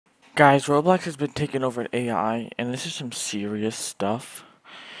Guys, Roblox has been taken over at AI, and this is some serious stuff.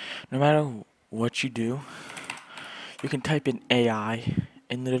 No matter what you do, you can type in AI,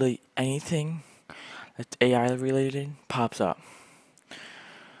 and literally anything that's AI related pops up.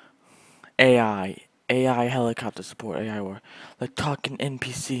 AI helicopter support, AI war, like talking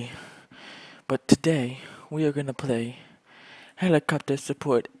NPC. But today, we are gonna play helicopter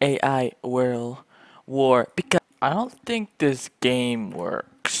support AI world war because I don't think this game works.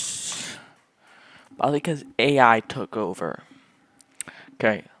 Probably because AI took over.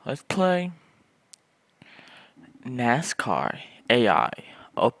 Okay, let's play NASCAR AI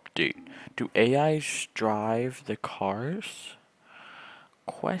update. Do AIs drive the cars?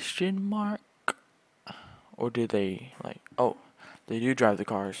 Question mark. Or do they oh, they do drive the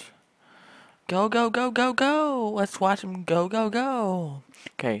cars. Go, go, go, go, go. Let's watch them go, go, go.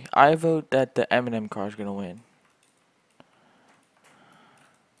 Okay, I vote that the M&M car is gonna win.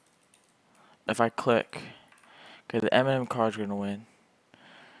 If I click, okay, the M&M car is gonna win.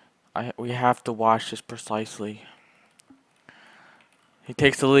 We have to watch this precisely. He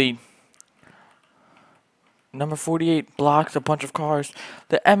takes the lead. Number 48 blocks a bunch of cars.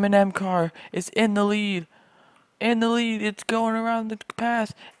 The M&M car is in the lead. In the lead. It's going around the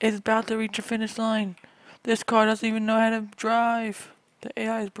pass. It's about to reach the finish line. This car doesn't even know how to drive. The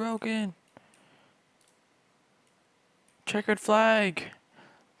AI is broken. Checkered flag.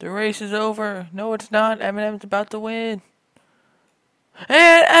 The race is over. No, it's not. Eminem's about to win.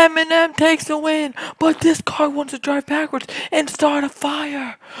 And Eminem takes the win. But this car wants to drive backwards and start a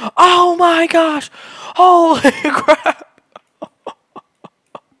fire. Oh my gosh. Holy crap.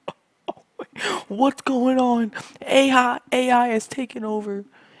 What's going on? AI is taking over.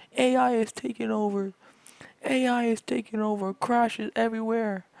 AI is taking over. AI is taking over. Crashes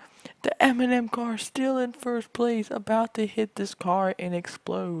everywhere. The M&M car still in first place, about to hit this car and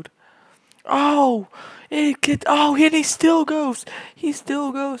explode. Oh, and he still goes. He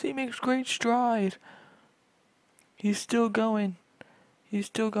still goes. He makes great strides. He's still going. He's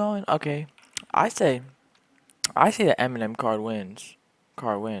still going. Okay, I say, I say the M&M car wins.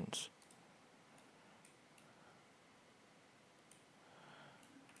 Car wins.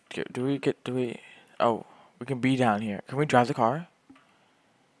 Do we? Oh, we can be down here. Can we drive the car?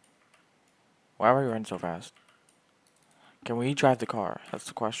 Why are we running so fast? Can we drive the car? That's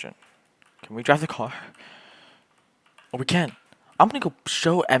the question. Can we drive the car? Oh, we can. I'm gonna go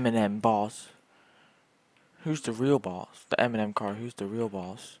show Eminem, boss. Who's the real boss? The Eminem car. Who's the real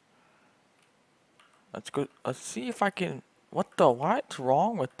boss? Let's go. Let's see if I can. What the? What's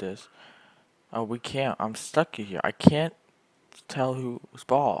wrong with this? Oh, we can't. I'm stuck here. I can't tell who's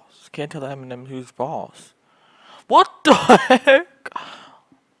boss. Can't tell Eminem who's boss. What the heck?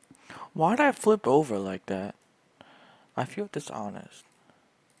 Why'd I flip over like that? I feel dishonest.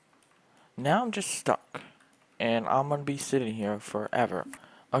 Now I'm just stuck. And I'm gonna be sitting here forever.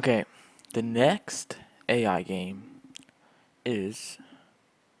 Okay, the next AI game is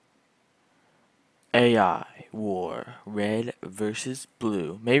AI War Red versus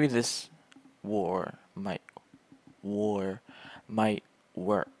Blue. Maybe this war might work.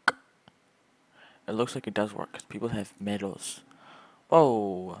 It looks like it does work because people have medals.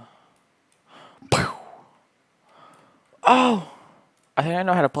 Whoa. Oh! I think I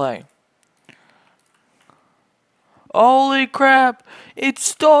know how to play. Holy crap! It's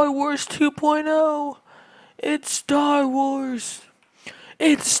Star Wars 2.0! It's Star Wars!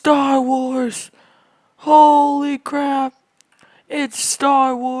 It's Star Wars! Holy crap! It's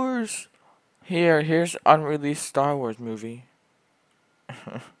Star Wars! Here's unreleased Star Wars movie.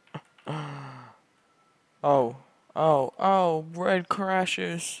 Oh, red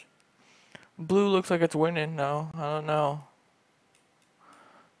crashes. Blue looks like it's winning. No, I don't know.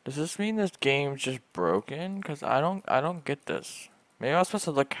 Does this mean this game's just broken? Cause I don't get this. Maybe I'm supposed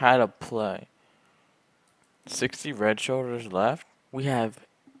to look how to play. 60 red shoulders left. We have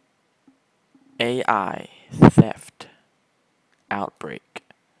AI theft outbreak.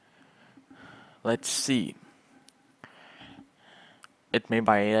 Let's see. It's made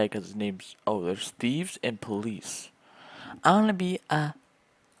by AI because his name's there's thieves and police. I wanna be a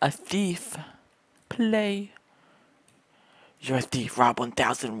thief. Play. You're a thief. Rob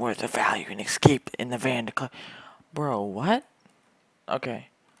 1,000 worth of value and escape in the van to Bro, what? Okay.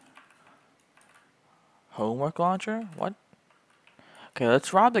 Homework launcher? What? Okay,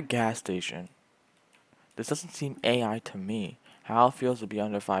 let's rob the gas station. This doesn't seem AI to me. How it feels to be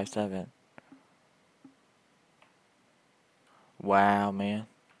under 5'7". Wow, man.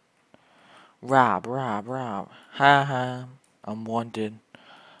 Rob. Ha ha. I'm wanted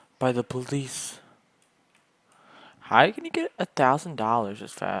by the police. How can you get $1,000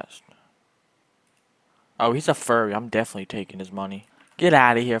 as fast? Oh, he's a furry. I'm definitely taking his money. Get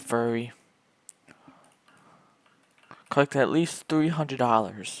out of here, furry. Collect at least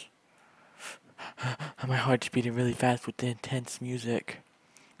 $300. My heart's beating really fast with the intense music.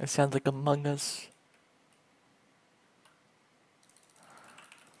 It sounds like Among Us.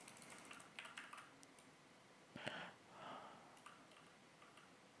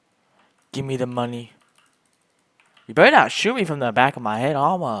 Give me the money. You better not shoot me from the back of my head.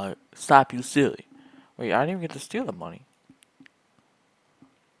 I'ma slap you silly. Wait, I didn't even get to steal the money.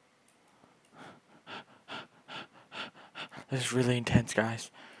 This is really intense,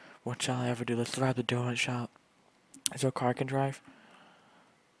 guys. What shall I ever do? Let's rob the donut shop. Is there a car I can drive?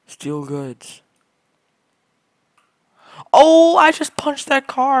 Steal goods. Oh, I just punched that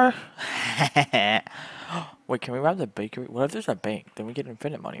car. Wait, can we rob the bakery? What if there's a bank? Then we get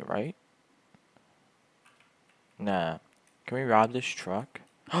infinite money, right? Nah. Can we rob this truck?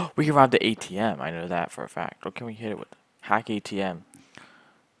 We can rob the ATM. I know that for a fact. Or can we hit it with hack ATM?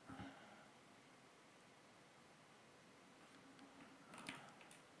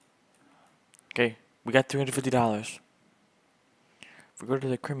 Okay, we got $350. If we go to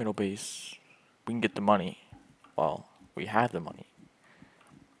the criminal base, we can get the money. Well, we have the money.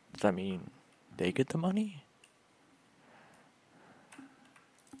 Does that mean they get the money?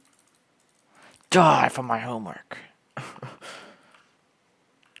 Die from my homework.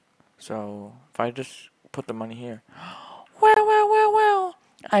 So, if I just put the money here. Well.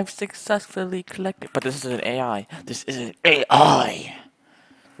 I've successfully collected. But this isn't AI. This isn't AI.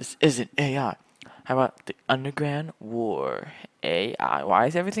 This isn't AI. How about the Underground War? AI. Why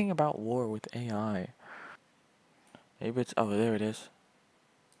is everything about war with AI? Maybe it's. Oh, there it is.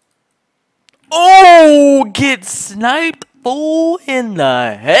 Oh! Get sniped, fool, in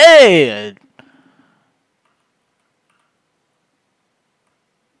the head!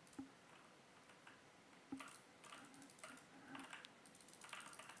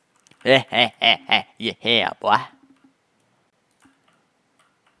 Yeah, boy.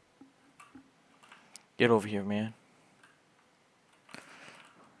 Get over here, man.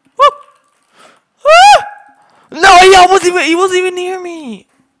 No, he wasn't even near me.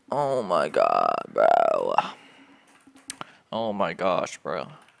 Oh my god, bro. Oh my gosh, bro.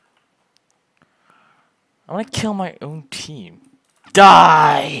 I want to kill my own team.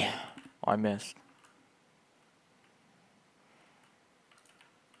 Die! Oh, I missed.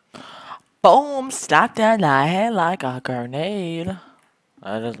 Boom! Stuck that my head like a grenade.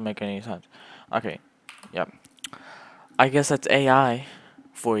 That doesn't make any sense. Okay. Yep. I guess that's AI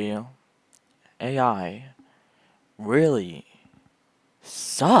for you. AI really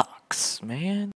sucks, man.